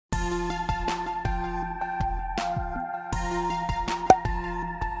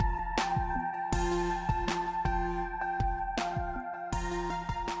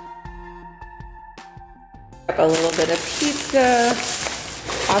A little bit of pizza.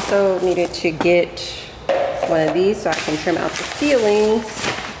 Also needed to get one of these so I can trim out the ceilings,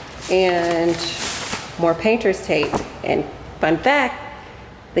 and more painter's tape. And fun fact,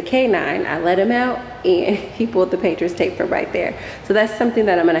 the K9, I let him out and he pulled the painter's tape from right there. So that's something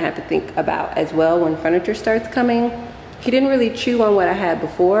that I'm gonna have to think about as well when furniture starts coming. He didn't really chew on what I had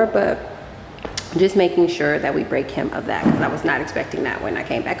before, but just making sure that we break him of that, because I was not expecting that when I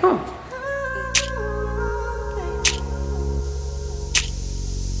came back home.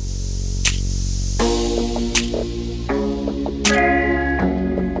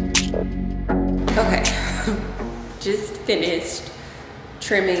 Okay, just finished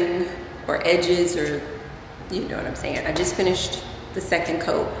trimming or edges, or you know what I'm saying. I just finished the second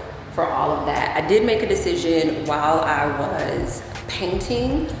coat for all of that. I did make a decision while I was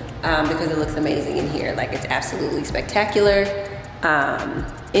painting because it looks amazing in here. Like, it's absolutely spectacular.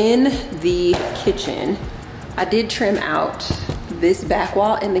 In the kitchen, I did trim out this back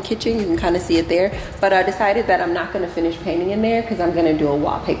wall in the kitchen. You can kind of see it there, but I decided that I'm not going to finish painting in there because I'm going to do a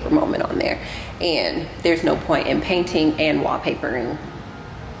wallpaper moment on there, and there's no point in painting and wallpapering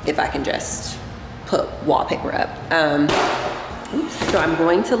if I can just put wallpaper up. So I'm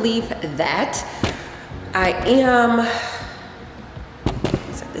going to leave that. I am,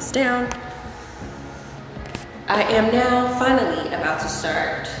 set this down. I am now finally about to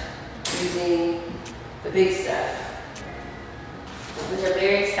start using the big stuff, which I'm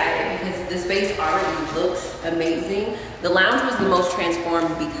very excited because the space already looks amazing. The lounge was the most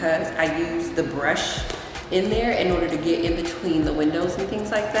transformed because I used the brush in there in order to get in between the windows and things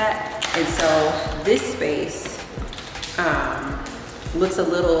like that. And so this space looks a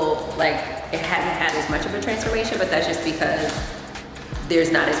little like it hasn't had as much of a transformation, but that's just because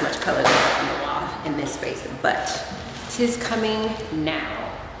there's not as much color on the wall in this space, but 'tis coming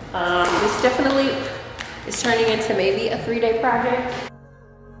now. This definitely is turning into maybe a 3-day project.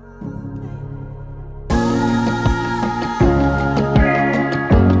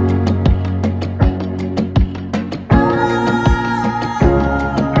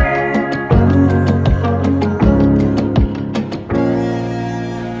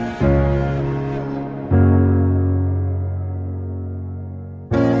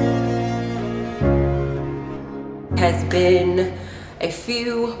 Has been a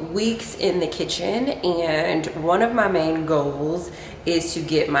few weeks in the kitchen, and one of my main goals is to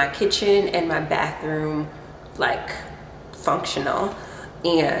get my kitchen and my bathroom like functional.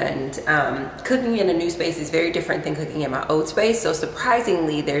 And cooking in a new space is very different than cooking in my old space. So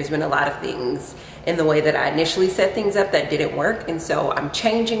surprisingly, there's been a lot of things in the way that I initially set things up that didn't work, and so I'm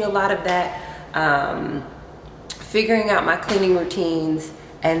changing a lot of that, figuring out my cleaning routines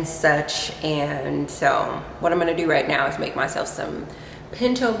and such. And so what I'm gonna do right now is make myself some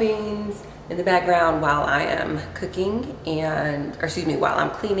pinto beans in the background while I am cooking, and, or excuse me, while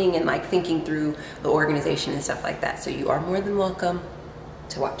I'm cleaning and like thinking through the organization and stuff like that. So you are more than welcome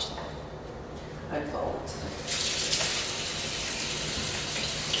to watch that unfold.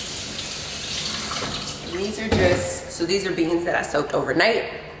 And these are just, so these are beans that I soaked overnight.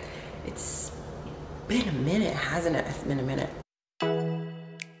 It's been a minute, hasn't it? It's been a minute.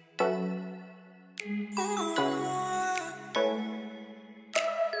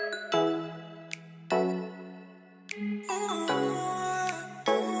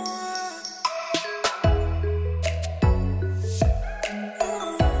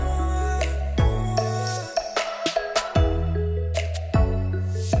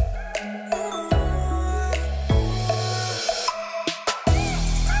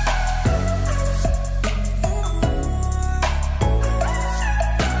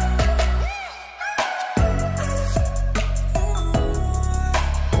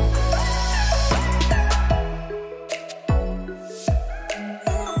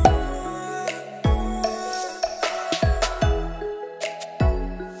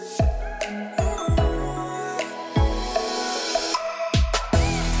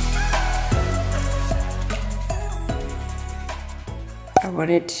 I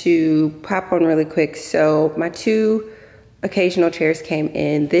wanted to pop on really quick. So my 2 occasional chairs came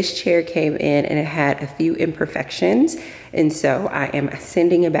in. This chair came in and it had a few imperfections. And so I am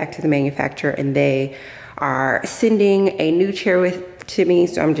sending it back to the manufacturer, and they are sending a new chair to me.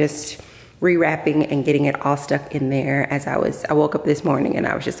 So I'm just rewrapping and getting it all stuck in there. As I woke up this morning and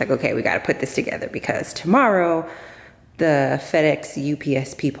I was just like, okay, we got to put this together because tomorrow the FedEx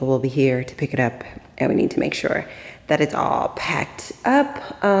UPS people will be here to pick it up, and we need to make sure that it's all packed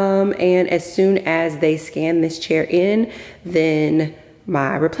up. And as soon as they scan this chair in, then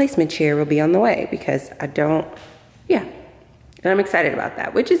my replacement chair will be on the way, because and I'm excited about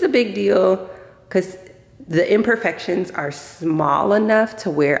that, which is a big deal because the imperfections are small enough to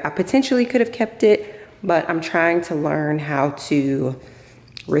where I potentially could have kept it, but I'm trying to learn how to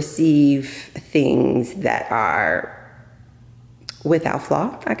receive things that are without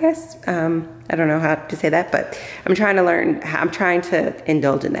flaw, I guess. I don't know how to say that, but I'm trying to learn, I'm trying to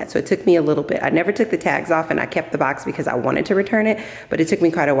indulge in that. So it took me a little bit. I never took the tags off and I kept the box because I wanted to return it, but it took me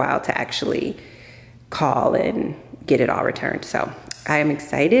quite a while to actually call and get it all returned. So I am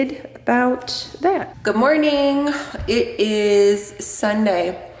excited about that. Good morning. It is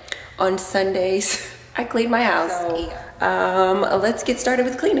Sunday. On Sundays, I clean my house. So, let's get started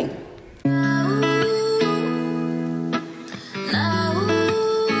with cleaning.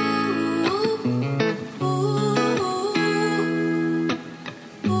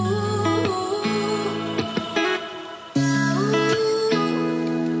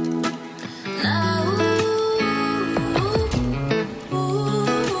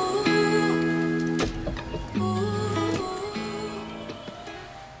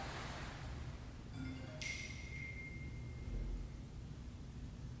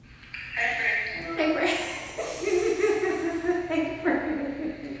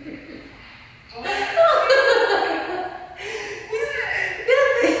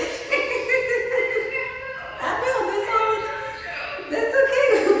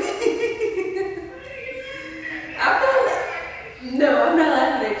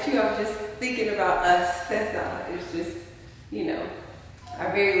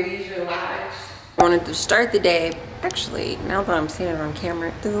 To start the day, actually, now that I'm seeing it on camera,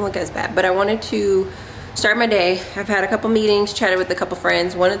 it doesn't look as bad, but I wanted to start my day. I've had a couple meetings, chatted with a couple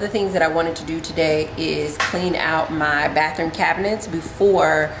friends. One of the things that I wanted to do today is clean out my bathroom cabinets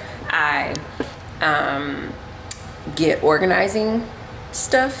before I get organizing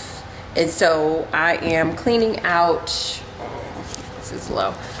stuff. And so I am cleaning out, this is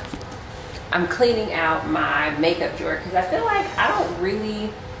low. I'm cleaning out my makeup drawer because I feel like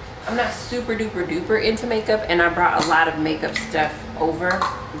I'm not super duper duper into makeup, and I brought a lot of makeup stuff over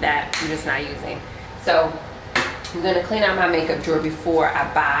that I'm just not using. So I'm gonna clean out my makeup drawer before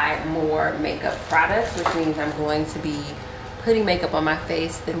I buy more makeup products, which means I'm going to be putting makeup on my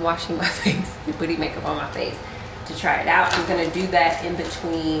face, then washing my face, and putting makeup on my face to try it out. I'm gonna do that in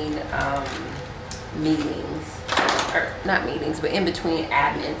between meetings, or not meetings, but in between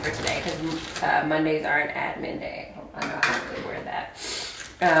admin for today, because Mondays are an admin day. I know I don't really wear that.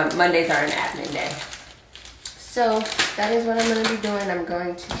 Mondays are an admin day. So that is what I'm going to be doing. I'm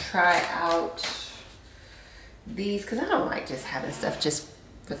going to try out these because I don't like just having stuff just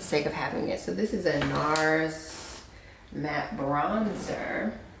for the sake of having it. So this is a NARS matte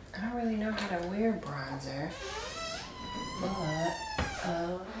bronzer. I don't really know how to wear bronzer, but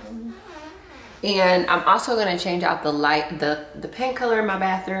and I'm also going to change out the light, the paint color in my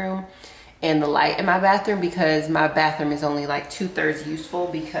bathroom and the light in my bathroom, because my bathroom is only like 2/3 useful,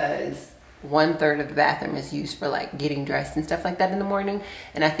 because 1/3 of the bathroom is used for like getting dressed and stuff like that in the morning.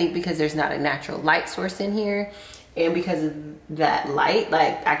 And I think because there's not a natural light source in here, and because of that light,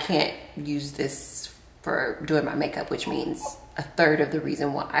 like I can't use this for doing my makeup, which means 1/3 of the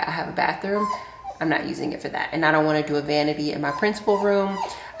reason why I have a bathroom, I'm not using it for that. And I don't want to do a vanity in my principal room.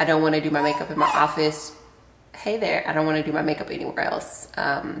 I don't want to do my makeup in my office. Hey there, I don't want to do my makeup anywhere else.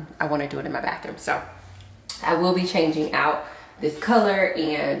 I want to do it in my bathroom. So I will be changing out this color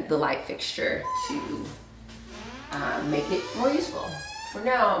and the light fixture to make it more useful. For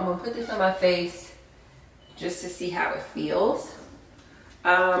now, I'm going to put this on my face just to see how it feels.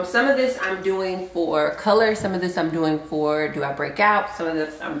 Some of this I'm doing for color, some of this I'm doing for do I break out, some of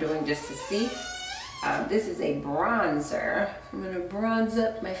this I'm doing just to see. This is a bronzer. I'm going to bronze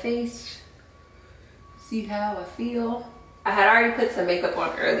up my face. See how I feel. I had already put some makeup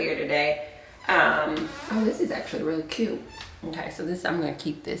on earlier today. Oh, this is actually really cute. Okay, so this, I'm gonna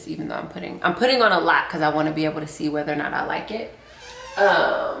keep this even though I'm putting on a lot because I want to be able to see whether or not I like it.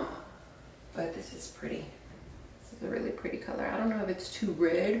 But this is pretty. This is a really pretty color. I don't know if it's too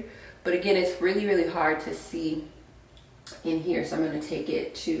red, but again, it's really, really hard to see in here. So I'm gonna take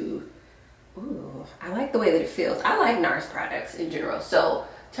it to, ooh, I like the way that it feels. I like NARS products in general. So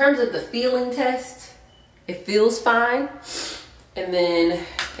in terms of the feeling test, it feels fine. And then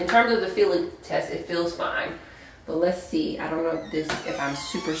in terms of the feeling test, it feels fine. But let's see, I don't know if I'm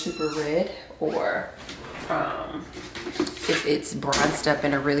super, super red or if it's bronzed up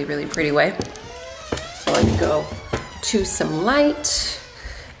in a really, really pretty way. So let's go to some light.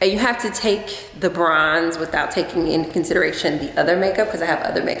 And you have to take the bronze without taking into consideration the other makeup, because I have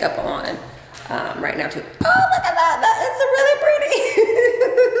other makeup on right now too. Oh, look at that, that is really pretty.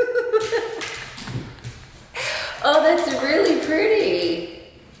 Oh, that's really pretty.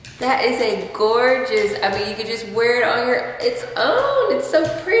 That is a gorgeous, I mean, you could just wear it on its own. It's so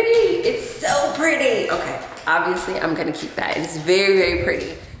pretty. It's so pretty. Okay, obviously I'm gonna keep that. It's very, very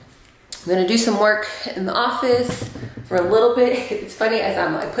pretty. I'm gonna do some work in the office for a little bit. It's funny as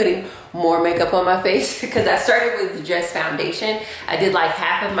I'm like putting more makeup on my face because I started with just foundation. I did like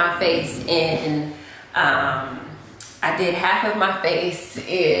half of my face in, let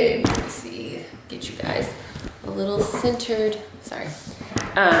me see, get you guys a little centered, sorry.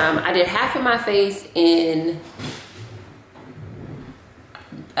 I did half of my face in,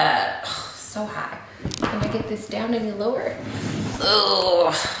 so high. Can I get this down any lower?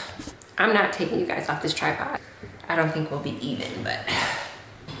 Ugh. I'm not taking you guys off this tripod. I don't think we'll be even, but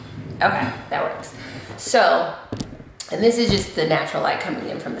okay, that works. So, and this is just the natural light coming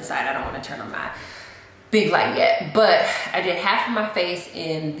in from the side. I don't want to turn on my big light yet, but I did half of my face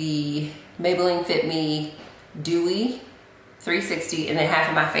in the Maybelline Fit Me Dewy 360 and then half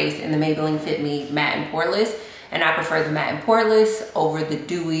of my face in the Maybelline Fit Me Matte and Poreless. And I prefer the matte and poreless over the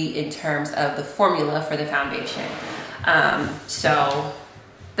dewy in terms of the formula for the foundation. So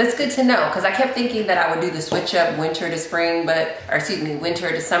that's good to know because I kept thinking that I would do the switch up winter to spring,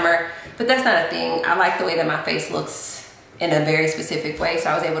 winter to summer, but that's not a thing. I like the way that my face looks in a very specific way.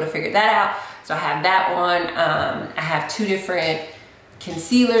 So I was able to figure that out. So I have that on. I have 2 different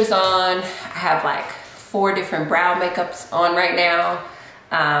concealers on. I have like 4 different brow makeups on right now.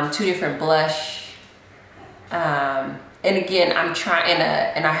 2 different blush. And again, I'm trying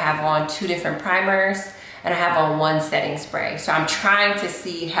and I have on 2 different primers and I have on 1 setting spray. So I'm trying to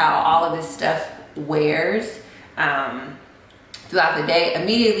see how all of this stuff wears throughout the day.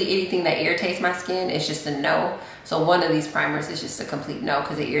 Immediately, anything that irritates my skin is just a no. So one of these primers is just a complete no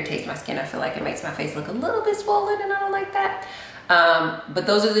because it irritates my skin. I feel like it makes my face look a little bit swollen and I don't like that. But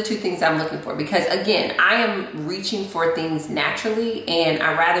those are the 2 things I'm looking for because again, I am reaching for things naturally and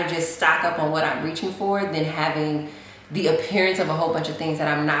I'd rather just stock up on what I'm reaching for than having the appearance of a whole bunch of things that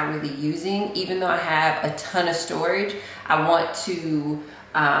I'm not really using. Even though I have a ton of storage, I want to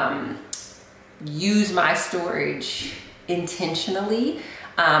use my storage intentionally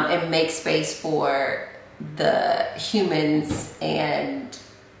and make space for the humans and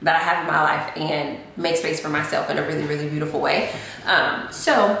that I have in my life and make space for myself in a really, really beautiful way.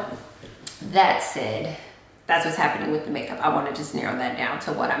 So that said, that's what's happening with the makeup. I want to just narrow that down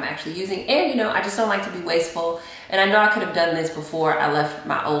to what I'm actually using. And you know, I just don't like to be wasteful. And I know I could have done this before I left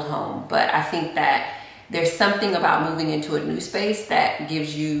my old home, but I think that there's something about moving into a new space that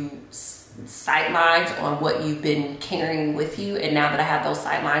gives you sight lines on what you've been carrying with you. And now that I have those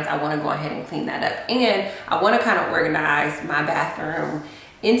sight lines, I want to go ahead and clean that up. And I want to kind of organize my bathroom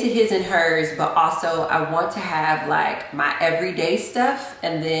into his and hers, but also I want to have like my everyday stuff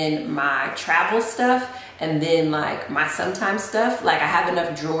and then my travel stuff and then like my sometimes stuff. Like I have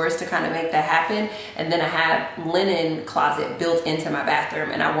enough drawers to kind of make that happen. And then I have linen closet built into my bathroom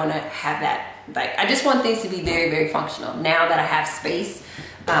and I want to have that, like, I just want things to be very, very functional. Now that I have space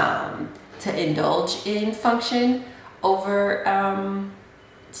to indulge in function over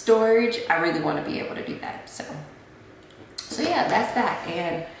storage, I really want to be able to do that. So yeah, that's that.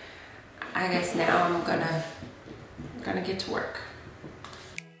 And I guess now I'm gonna get to work.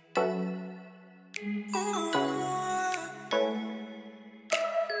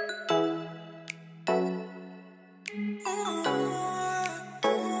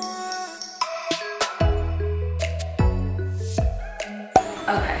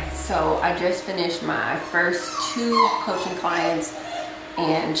 Okay, so I just finished my first 2 coaching clients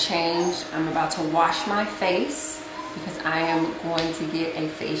and changed. I'm about to wash my face because I am going to get a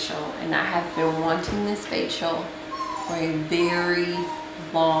facial and I have been wanting this facial for a very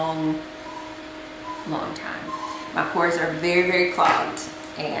long time. My pores are very, very clogged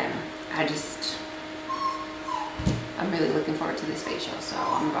and I'm really looking forward to this facial. So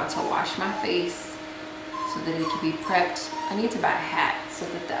I'm about to wash my face so that it can be prepped. I need to buy a hat so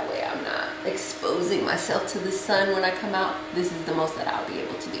that way I'm not exposing myself to the sun when I come out. This is the most that I'll be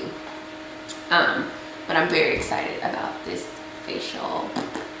able to do. But I'm very excited about this facial.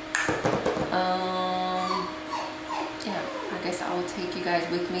 Yeah, I guess I will take you guys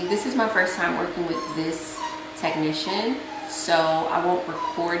with me. This is my first time working with this technician, so I won't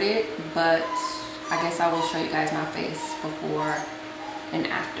record it, but I guess I will show you guys my face before and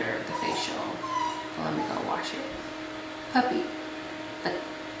after the facial. So let me go wash it. Puppy.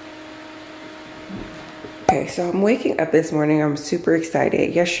 Okay, so I'm waking up this morning. I'm super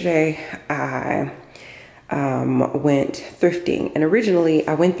excited. Yesterday, I went thrifting, and originally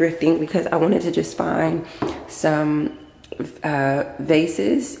I went thrifting because I wanted to just find some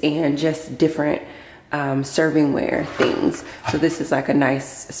vases and just different servingware things. So this is like a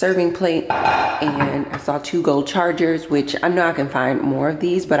nice serving plate, and I saw 2 gold chargers, which I know I can find more of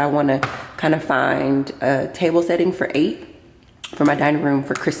these, but I want to kind of find a table setting for 8 for my dining room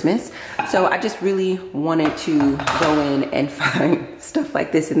for Christmas. So I just really wanted to go in and find stuff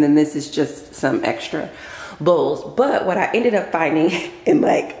like this, and then this is just some extra bowls. But what I ended up finding and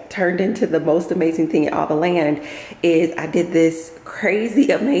like turned into the most amazing thing in all the land is I did this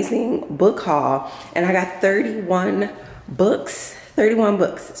crazy amazing book haul, and I got 31 books.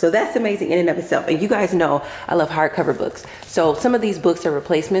 So that's amazing in and of itself. And you guys know I love hardcover books. So some of these books are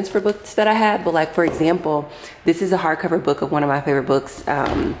replacements for books that I had, but like for example, this is a hardcover book of one of my favorite books,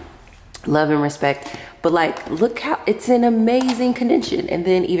 Love and Respect. But like, look how it's in amazing condition. And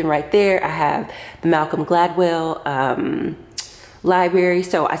then even right there, I have the Malcolm Gladwell library.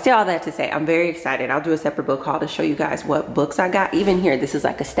 So I say all that to say I'm very excited. I'll do a separate book haul to show you guys what books I got. Even here, this is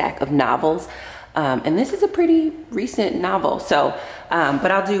like a stack of novels. And this is a pretty recent novel. So,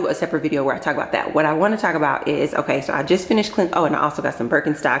 but I'll do a separate video where I talk about that. What I want to talk about is, okay, so I just finished oh, and I also got some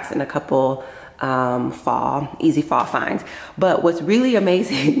Birkenstocks and a couple easy fall finds. But what's really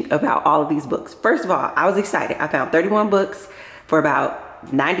amazing about all of these books, first of all, I was excited. I found 31 books for about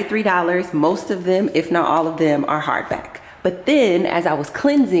 $93. Most of them, if not all of them, are hardback. But then as I was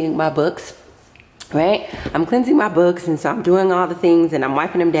cleansing my books, right, I'm cleansing my books, and so I'm doing all the things and I'm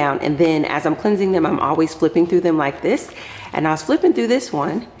wiping them down, and then as I'm cleansing them, I'm always flipping through them like this, and I was flipping through this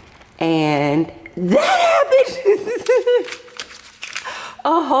one and that happened.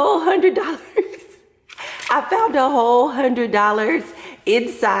 A whole $100. I found a whole $100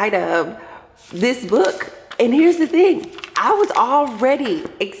 inside of this book. And here's the thing, I was already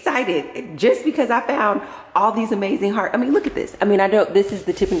excited just because I found all these amazing I mean, look at this. I mean, I know this is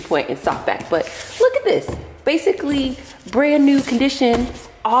the tipping point in softback, but look at this. Basically brand new condition,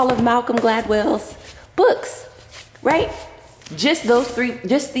 all of Malcolm Gladwell's books, right? Just those 3,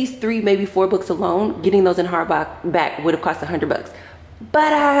 just these 3, maybe 4 books alone, getting those in hardback would have cost $100.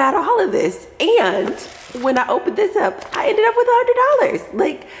 But I got all of this, and when I opened this up, I ended up with $100.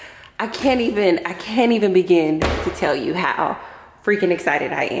 Like, I can't even begin to tell you how freaking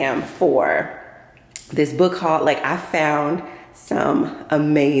excited I am for this book haul. Like, I found some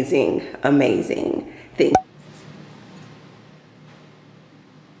amazing, amazing things.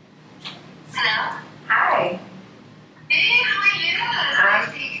 Hello. Hi. Hey, how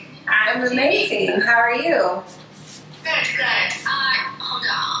are you? I'm amazing. How are you? Good. Hold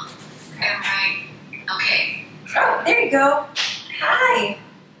on. Am I okay? Oh, there you go. Hi.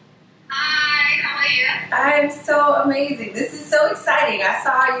 Hi, how are you? I'm so amazing. This is so exciting. I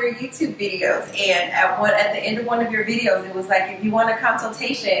saw your YouTube videos, and at the end of one of your videos, it was like, if you want a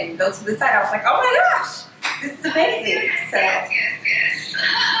consultation, go to the site. I was like, oh my gosh, this is amazing. Yes.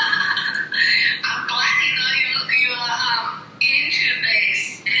 I'm glad you are into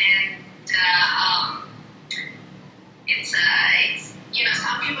this, and it's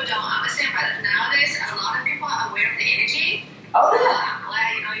some people don't understand, but nowadays a lot of people are aware of the energy. Oh yeah. I'm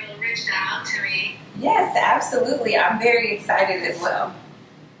glad you reached out to me. Yes, absolutely. I'm very excited as well.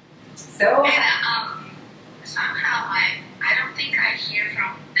 So. And somehow I don't think I hear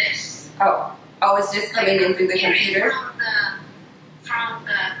from this. Oh, it's just coming in through the computer. From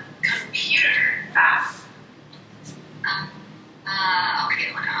the computer. Okay,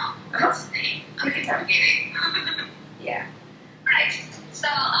 hold on. Let's see. Okay, I'm getting. Yeah. Right. So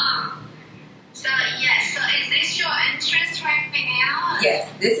yes. So is this your entrance right now? Yes.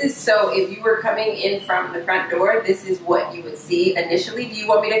 This is, so if you were coming in from the front door, this is what you would see initially. Do you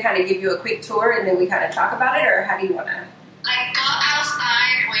want me to kind of give you a quick tour and then we kind of talk about it, or how do you want to? Like, go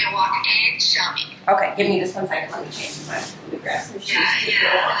outside when you walk in, show me. Okay. Give me just 1 second. Let me change my. Let me grab some shoes.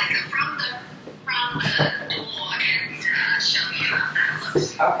 Yeah. Like from the door and show me how that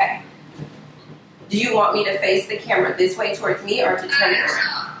looks. Okay. Do you want me to face the camera this way towards me, or to turn it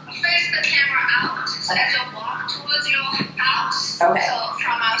around? Face the camera out as you walk towards your house. Okay. So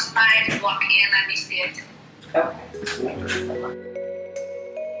from outside, walk in, let me see it. Okay.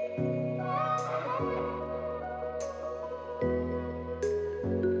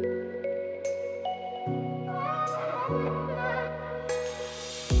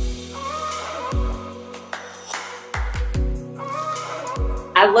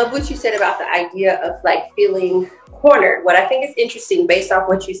 I love what you said about the idea of like feeling cornered. What I think is interesting based off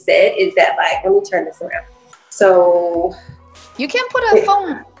what you said is that, like, let me turn this around. So you can put a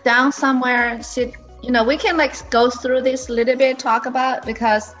phone down somewhere, sit, we can like go through this a little bit, talk about,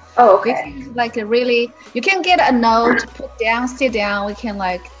 because we can like really, you can get a note, put down, sit down, we can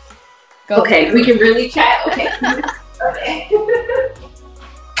like go. Okay, we can really chat. Okay. Okay.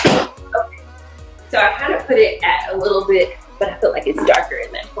 So I kind of put it at a little bit, but I feel like it's darker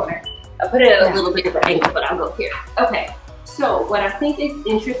in that corner. I put it at a little bit of an angle, but I'll go here. Okay, so what I think is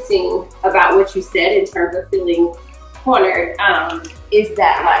interesting about what you said in terms of feeling cornered is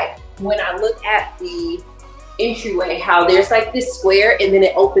that like when I look at the entryway, how there's like this square and then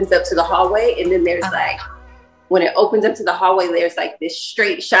it opens up to the hallway, and then there's like, when it opens up to the hallway, there's like this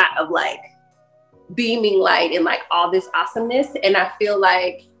straight shot of like beaming light and like all this awesomeness. And I feel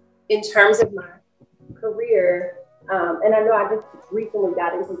like in terms of my career, and I know I just recently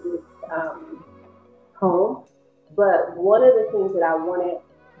got into this home, but one of the things that I wanted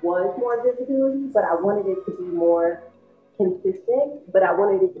was more visibility, but I wanted it to be more consistent, but I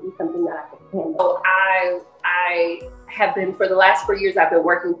wanted it to be something that I could handle. So I have been, for the last 4 years, I've been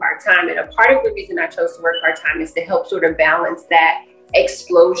working part-time, and a part of the reason I chose to work part-time is to help sort of balance that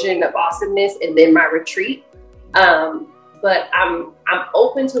explosion of awesomeness and then my retreat. But I'm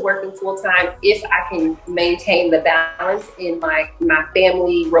open to working full-time if I can maintain the balance in my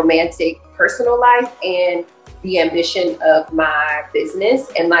family, romantic, personal life, and the ambition of my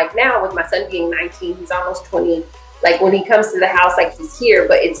business. And like now with my son being 19, he's almost 20, like when he comes to the house, like he's here,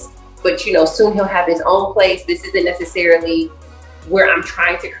 but you know, soon he'll have his own place. This isn't necessarily where I'm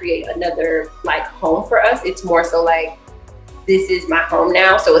trying to create another like home for us. It's more so like, this is my home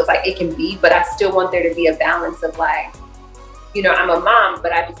now. So it's like, it can be, but I still want there to be a balance of like, you know, I'm a mom,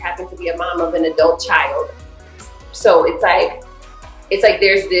 but I just happen to be a mom of an adult child. So it's like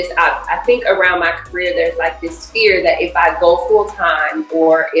there's this, I think around my career, there's like this fear that if I go full time,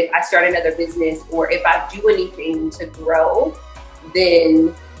 or if I start another business, or if I do anything to grow,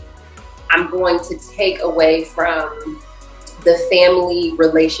 then I'm going to take away from the family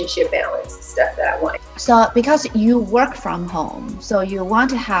relationship balance stuff that I want. So because you work from home, so you want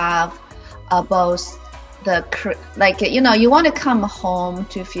to have both you want to come home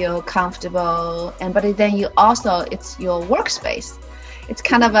to feel comfortable, but then you also, it's your workspace. It's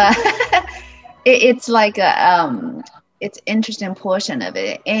kind of a it's like a it's interesting portion of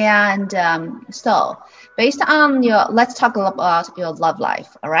it. And so based on let's talk about your love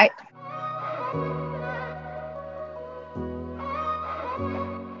life. All right.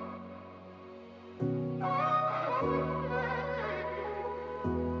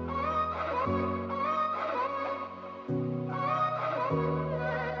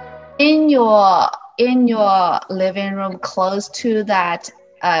 In your living room, close to that,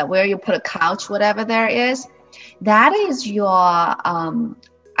 where you put a couch, whatever there is, that is your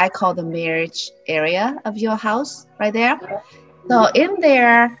I call the marriage area of your house right there. So in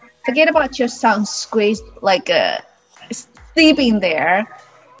there, forget about your son squeezed like sleeping there,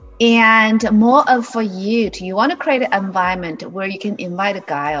 and more of for you. You want to create an environment where you can invite a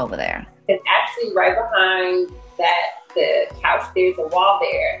guy over there. It's actually right behind the couch. There's a wall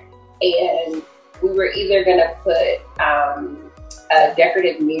there. And we were either gonna put a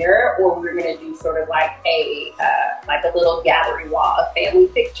decorative mirror, or we were gonna do sort of like a little gallery wall of family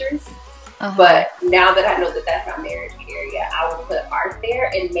pictures. But now that I know that that's my marriage area, I will put art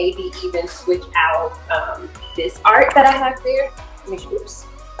there, and maybe even switch out this art that I have there. Oops,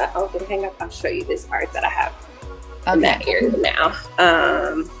 did it hang up? I'll show you this art that I have in that area now.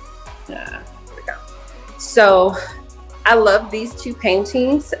 There we go. So I love these two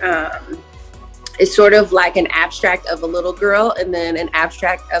paintings. It's sort of like an abstract of a little girl and then an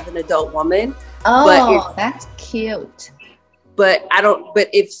abstract of an adult woman. Oh, that's cute. But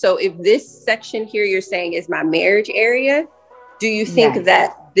if this section here you're saying is my marriage area, do you think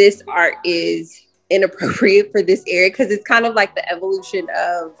that this art is inappropriate for this area? Because it's kind of like the evolution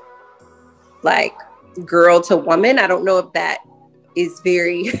of like girl to woman. I don't know if that is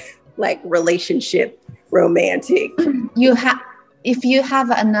very like relationship romantic. If you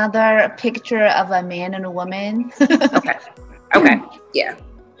have another picture of a man and a woman. Okay. Yeah.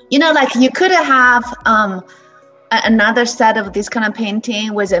 You know, like you could have another set of this kind of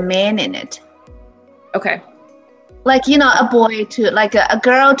painting with a man in it. Okay. Like, you know, a boy to like a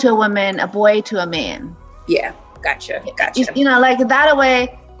girl to a woman, a boy to a man. Yeah. Gotcha. You know, like that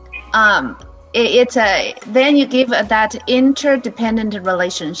way, then you give that interdependent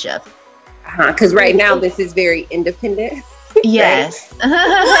relationship. Because right now this is very independent. Yes.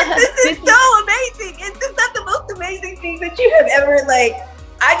 Right? This is so amazing. Is this not the most amazing thing that you have ever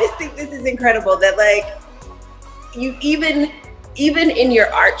I just think this is incredible that you even in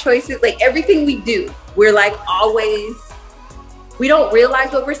your art choices, like everything we do, we're always, we don't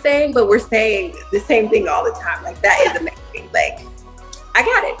realize what we're saying, but we're saying the same thing all the time. That is amazing. I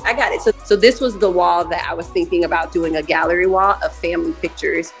got it. So this was the wall that I was thinking about doing, a gallery wall of family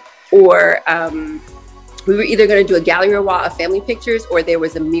pictures, or we were either going to do a gallery wall of family pictures, or there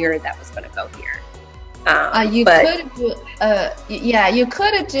was a mirror that was going to go here. You could do, yeah, you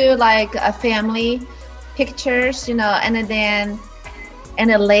could do like a family pictures, you know, and then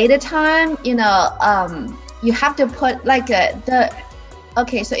in a later time, you know, you have to put like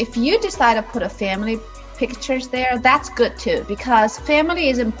okay, so if you decide to put a family pictures there, that's good too, because family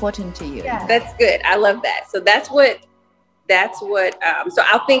is important to you. Yeah, that's good. I love that. So that's what so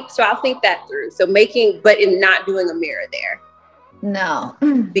I'll think that through. So but in not doing a mirror there. No.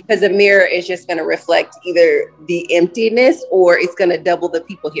 Because a mirror is just going to reflect either the emptiness or it's going to double the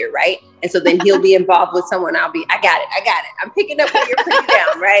people here, right? And so then he'll be involved with someone. I got it. I'm picking up what you're putting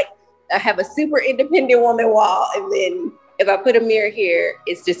down, right? I have a super independent woman wall. And then if I put a mirror here,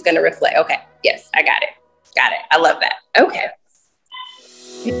 it's just going to reflect. Okay. Yes, I got it. I love that. Okay.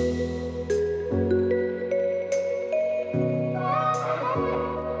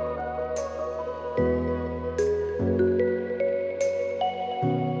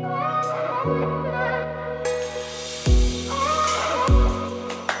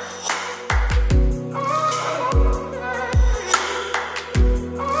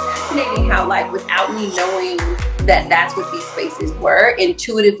 How, like, without me knowing that that's what these spaces were,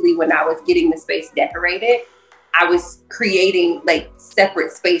 intuitively when I was getting the space decorated, I was creating like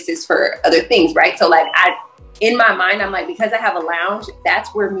separate spaces for other things, right? So like in my mind, I'm like, because I have a lounge,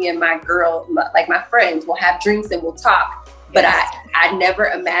 that's where me and my girl, like my friends, will have drinks and we'll talk. But I never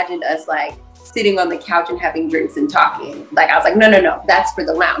imagined us like sitting on the couch and having drinks and talking. Like I was like, no, that's for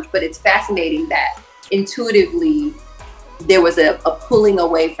the lounge. But it's fascinating that intuitively there was a pulling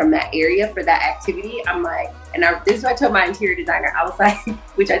away from that area for that activity. I'm like, this is what I told my interior designer. I was like,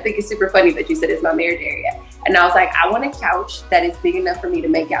 which I think is super funny that you said is my marriage area. And I was like, I want a couch that is big enough for me to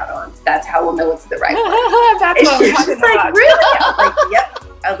make out on. That's how we'll know it's the right one. That's what I'm talking about. Like, really? I was like, yep.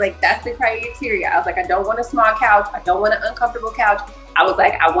 I was like, that's the criteria. I was like, I don't want a small couch. I don't want an uncomfortable couch. I was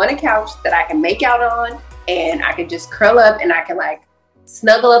like, I want a couch that I can make out on and I can just curl up and I can like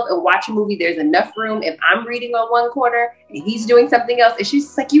snuggle up and watch a movie. There's enough room if I'm reading on one corner and he's doing something else. And she's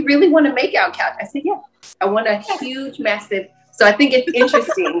just like, you really want to make out couch? I said, yeah, I want a huge, massive. So I think it's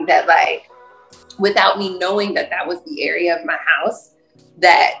interesting that like, without me knowing that that was the area of my house,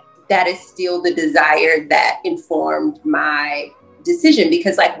 that is still the desire that informed my decision.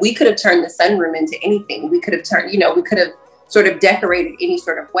 Because like we could have turned the sunroom into anything. We could have we could have sort of decorated any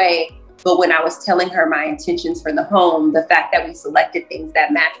sort of way. But when I was telling her my intentions for the home, the fact that we selected things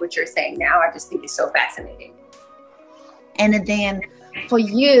that match what you're saying now, I just think is so fascinating. And then for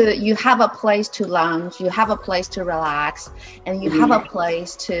you, you have a place to lounge, you have a place to relax, and you have a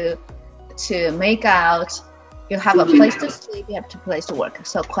place to make out, you have a place to sleep, you have a place to work.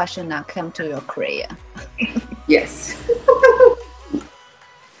 So question now, come to your career. Yes.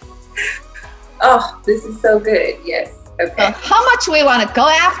 Oh, this is so good. Yes. Okay. So how much we want to go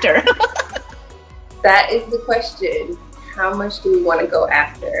after? That is the question. How much do we want to go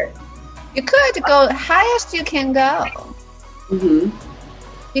after? You could go highest you can go.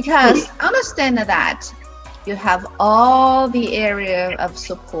 Because understand that you have all the area of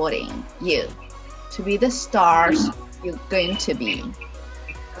supporting you to be the stars you're going to be.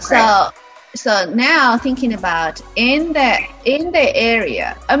 Okay. So now thinking about in the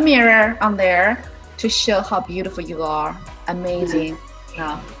area, a mirror on there to show how beautiful you are, amazing.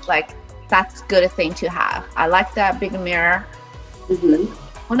 Like that's a good thing to have. I like that big mirror.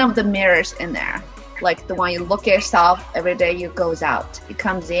 One of the mirrors in there, like the one you look at yourself every day, you goes out, it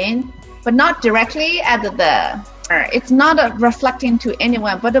comes in, but not directly at the it's not reflecting to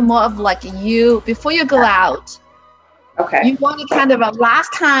anyone, but more of like you before you go out. Okay. You want to kind of a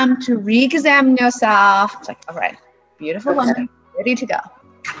last time to re-examine yourself. It's like, all right, beautiful woman, ready to go.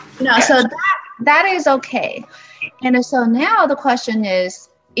 So that is okay. And so now the question is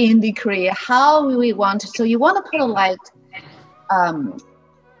in the career, how we want to, so you want to put like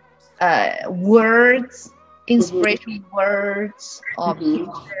words, inspiration words or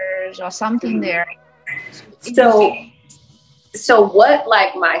pictures or something there. So what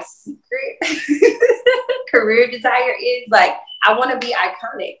like my secret career desire is, like, I want to be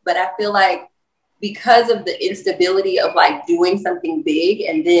iconic, but I feel like because of the instability of like doing something big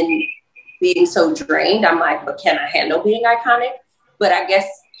and then being so drained, I'm like, but can I handle being iconic? But I guess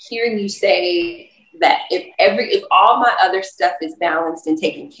hearing you say that if all my other stuff is balanced and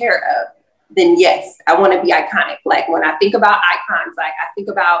taken care of, then yes, I want to be iconic. Like when I think about icons, like I think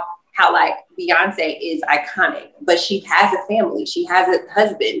about how like Beyonce is iconic, but she has a family, she has a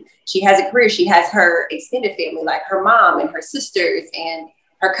husband, she has a career, she has her extended family, like her mom and her sisters and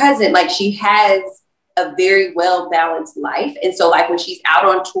her cousin. Like she has a very well balanced life. And so like when she's out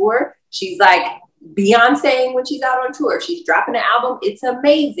on tour, she's like Beyonce when she's out on tour, she's dropping an album. It's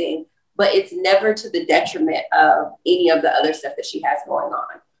amazing. but it's never to the detriment of any of the other stuff that she has going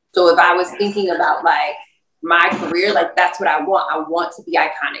on. So if I was thinking about like my career, like that's what I want. I want to be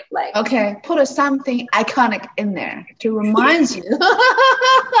iconic. Like, okay, put something iconic in there to remind you.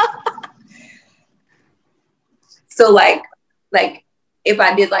 So like if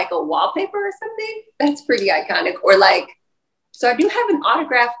I did like a wallpaper or something, that's pretty iconic. Or like, so I do have an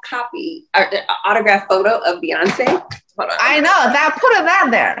autograph copy or autograph photo of Beyonce. Hold on. I know that. Put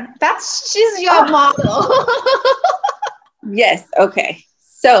that there. She's your model. Yes. Okay.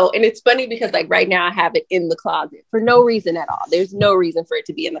 So, and it's funny because like right now I have it in the closet for no reason at all. There's no reason for it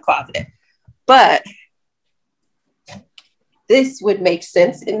to be in the closet, but this would make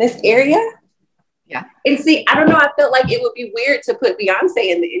sense in this area. Yeah. And see, I don't know. I felt like it would be weird to put Beyonce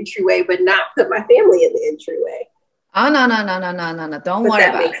in the entryway, but not put my family in the entryway. Oh, no. Don't worry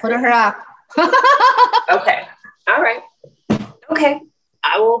about it. Put her up. Okay. All right. Okay.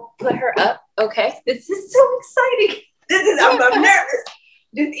 I will put her up. Okay. This is so exciting. I'm nervous.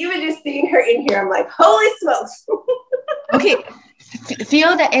 Just seeing her in here, I'm like, holy smokes. Okay.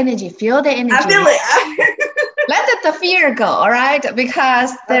 Feel the energy. I feel it. Let the fear go, all right?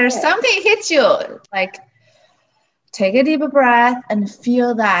 Because there's something hits you. Like, take a deeper breath and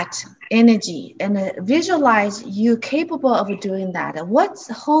feel that energy and visualize you capable of doing that. What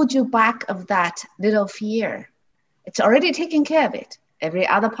holds you back of that little fear? It's already taking care of it. Every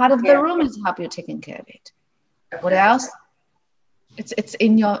other part of the room is help you taking care of it. Okay. What else? It's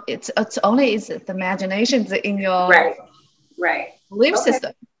in your it's the imagination in your right belief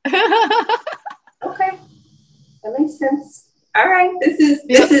system. Okay, that makes sense. All right, this is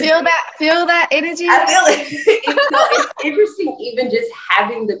feel that energy. I feel it. It's interesting, even just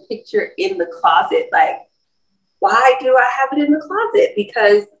having the picture in the closet. Like, why do I have it in the closet?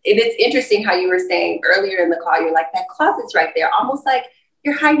 Because it's interesting how you were saying earlier in the call, you're like, that closet's right there, almost like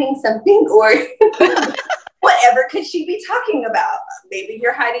you're hiding something or whatever could she be talking about? Maybe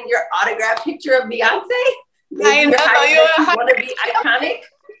you're hiding your autograph picture of Beyonce. Maybe you're hiding that you want to be iconic.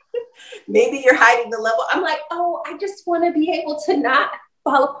 Maybe you're hiding the level. I'm like, oh, I just want to be able to not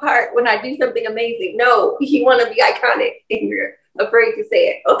fall apart when I do something amazing. No, you want to be iconic and you're afraid to say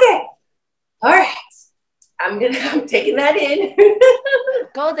it. Okay. All right. I'm taking that in.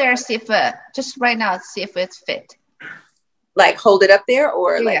 Go there, see if just right now, see if it's fit. Like hold it up there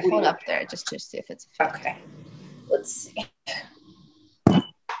or like hold up there just to see if it's fit. Okay. Let's see.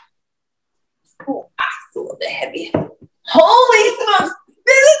 Oh, it's a little bit heavy. Holy smokes!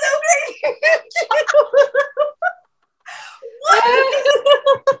 This is so great! What?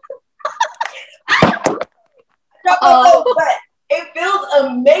 But it feels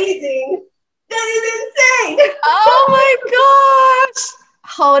amazing. That is insane. Oh my gosh!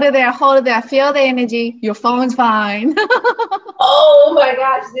 Hold it there. Feel the energy. Your phone's fine. Oh my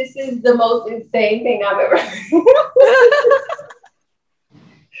gosh, this is the most insane thing I've ever heard.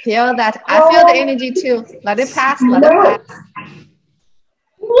 Feel that. I feel the energy too. Let it pass. Let it pass.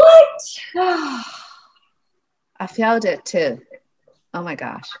 What? I felt it too. Oh my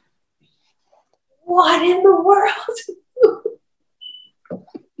gosh. What in the world?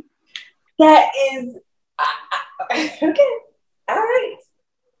 That is okay. All right.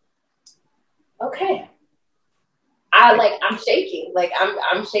 Okay. I'm shaking. Like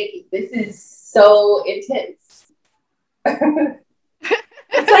I'm shaking. This is so intense.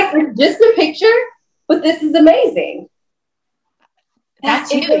 It's like just a picture, but this is amazing.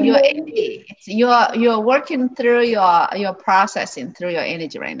 That's your energy. You're working through your processing through your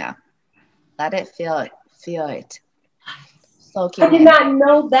energy right now. Let it feel it. I did not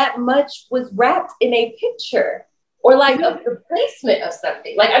know that much was wrapped in a picture or like the placement of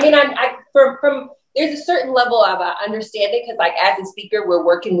something. Like, I mean, from there's a certain level of understanding because like as a speaker, we're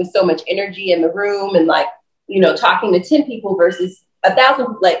working with so much energy in the room and like, talking to 10 people versus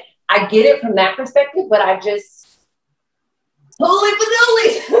 1,000. Like I get it from that perspective, but I just holy.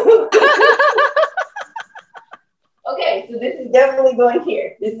 Okay, so this is definitely going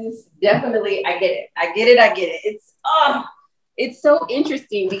here. This is definitely, I get it. It's so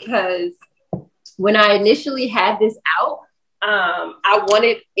interesting because when I initially had this out, I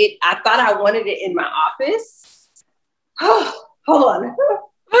thought I wanted it in my office. Oh, hold on.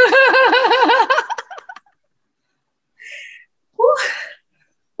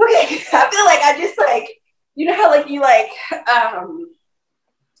 Okay, I feel like I just like, you know how like you like, I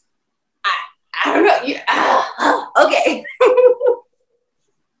don't know. Okay.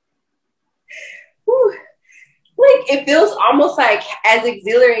 Like it feels almost like as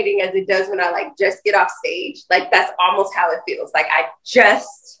exhilarating as it does when I like just get off stage. Like that's almost how it feels. Like I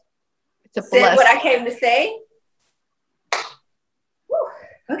just said what I came to say. Whew.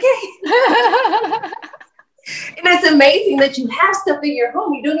 Okay. And it's amazing that you have stuff in your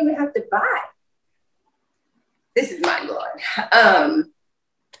home you don't even have to buy. This is mind blowing.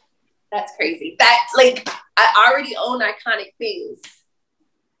 That's crazy. That, like, I already own iconic things,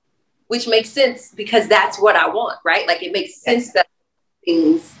 which makes sense because that's what I want, right? Like, it makes sense that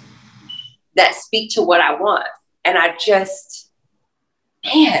things that speak to what I want. And I just,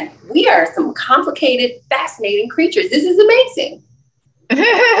 man, we are some complicated, fascinating creatures. This is amazing.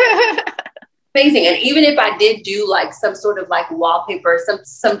 Amazing. And even if I did do like some sort of like wallpaper,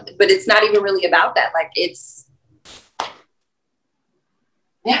 some, but it's not even really about that. Like, it's,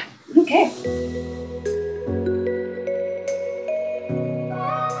 yeah, okay.